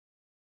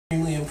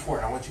Extremely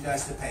important. I want you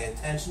guys to pay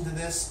attention to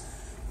this,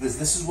 because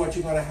this is what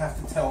you're going to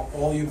have to tell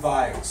all your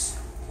buyers.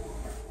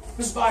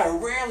 This buyer,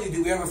 rarely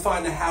do we ever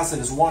find a house that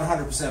is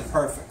 100%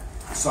 perfect.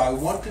 So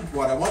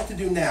what I want to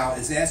do now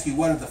is ask you,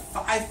 what are the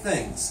 5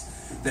 things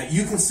that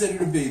you consider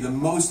to be the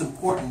most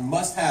important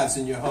must-haves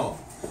in your home?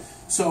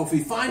 So if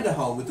we find a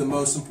home with the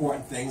most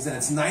important things, and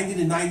it's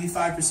 90 to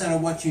 95%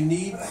 of what you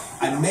need,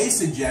 I may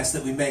suggest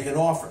that we make an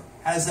offer.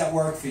 How does that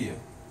work for you?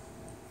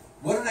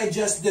 What did I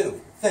just do?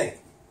 Think.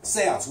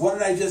 Sales. What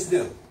did I just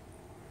do?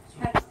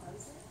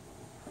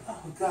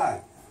 Oh,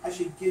 God. I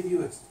should give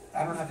you a...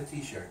 I don't have a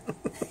t-shirt.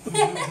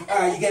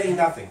 You're getting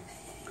nothing.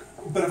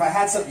 But if I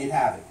had something, you'd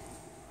have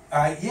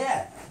it.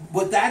 Yeah.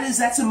 What that is,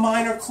 that's a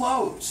minor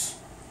close.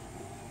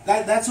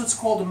 That's what's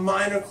called a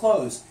minor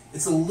close.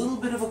 It's a little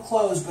bit of a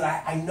close, but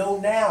I know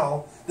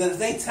now that if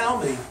they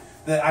tell me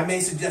that I may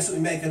suggest that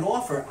we make an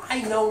offer,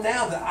 I know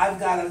now that I've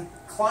got a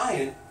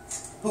client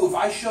who, if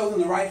I show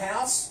them the right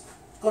house,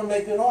 is going to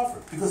make me an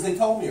offer, because they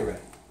told me already.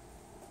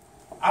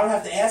 I don't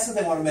have to ask if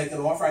they want to make an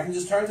offer. I can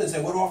just turn to them and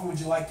say, what offer would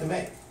you like to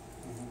make?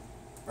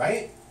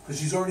 Right? Because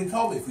she's already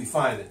told me if we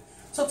find it.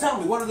 So tell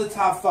me, what are the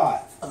top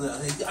 5?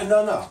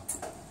 No.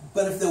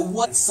 But if there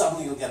was,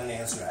 suddenly you'll get an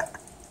answer out.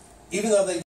 Even though they